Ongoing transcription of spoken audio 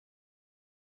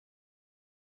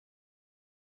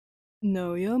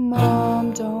No, your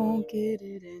mom don't get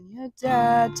it, and your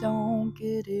dad don't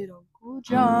get it, Uncle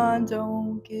John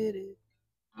don't get it.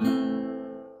 And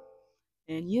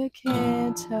you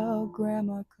can't tell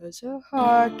Grandma 'cause her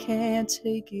heart can't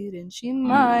take it, and she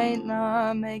might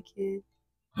not make it.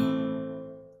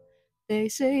 They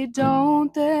say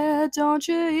don't there, don't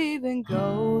you even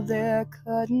go there,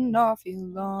 cutting off your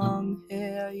long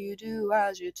hair, you do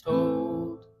as you're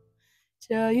told.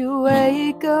 Till you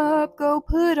wake up, go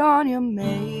put on your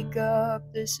makeup.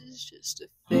 This is just a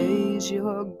phase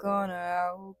you're gonna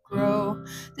outgrow.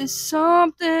 There's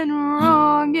something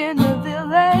wrong in the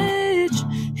village,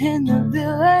 in the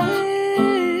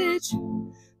village.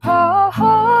 Oh,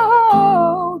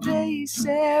 oh, they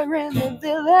stare in the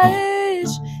village,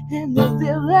 in the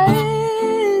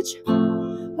village.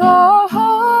 Oh,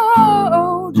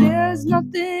 oh, there's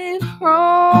nothing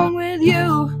wrong with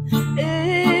you.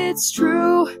 It's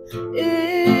true,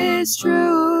 it's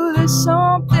true. There's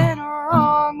something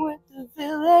wrong with the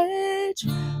village,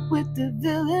 with the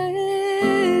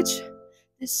village.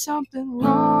 There's something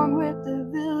wrong with the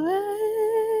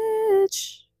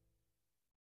village.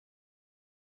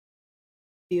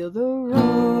 Feel the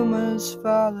rumors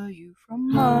follow you from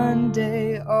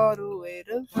Monday all the way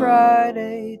to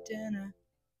Friday dinner.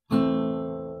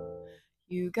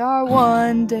 You got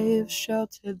one day of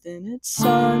shelter, then it's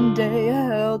Sunday,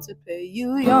 hell to pay,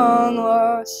 you young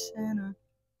lost sinner.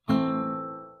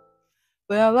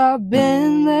 Well, I've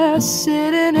been there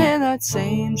sitting in that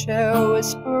same chair,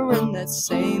 whispering that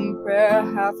same prayer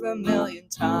 500,000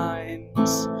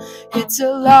 times. It's a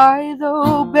lie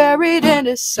though, buried in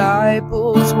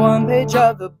disciples. One page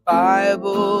of the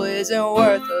Bible isn't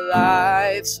worth a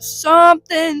life. So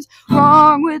something's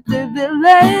wrong with the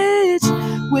village,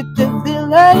 with the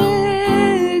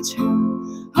village.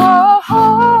 Oh,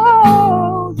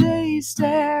 oh, they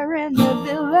stare in the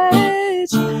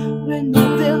village, in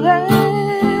the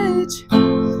village.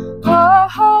 Oh,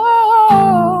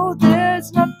 oh,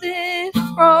 there's nothing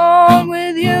wrong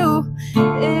with you.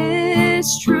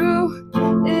 It's true,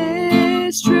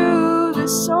 it's true.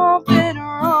 There's something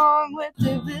wrong with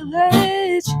the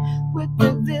village, with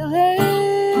the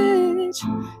village.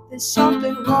 There's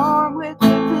something wrong with the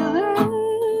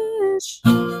village.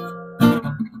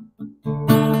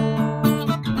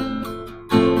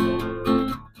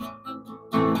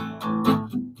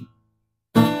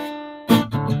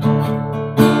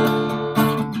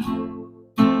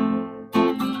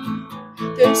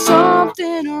 There's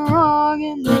something wrong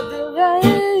in the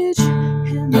village,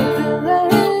 in the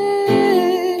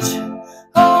village.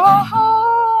 Oh,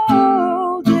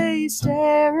 oh, they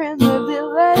stare in the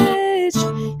village,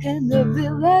 in the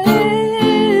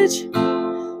village.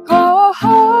 Oh,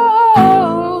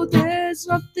 oh, there's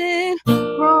nothing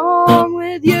wrong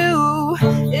with you.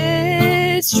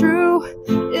 It's true,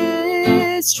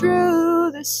 it's true.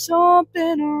 There's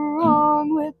something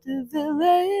wrong with the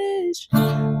village,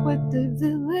 with the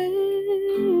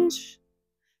village.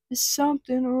 There's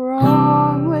something wrong.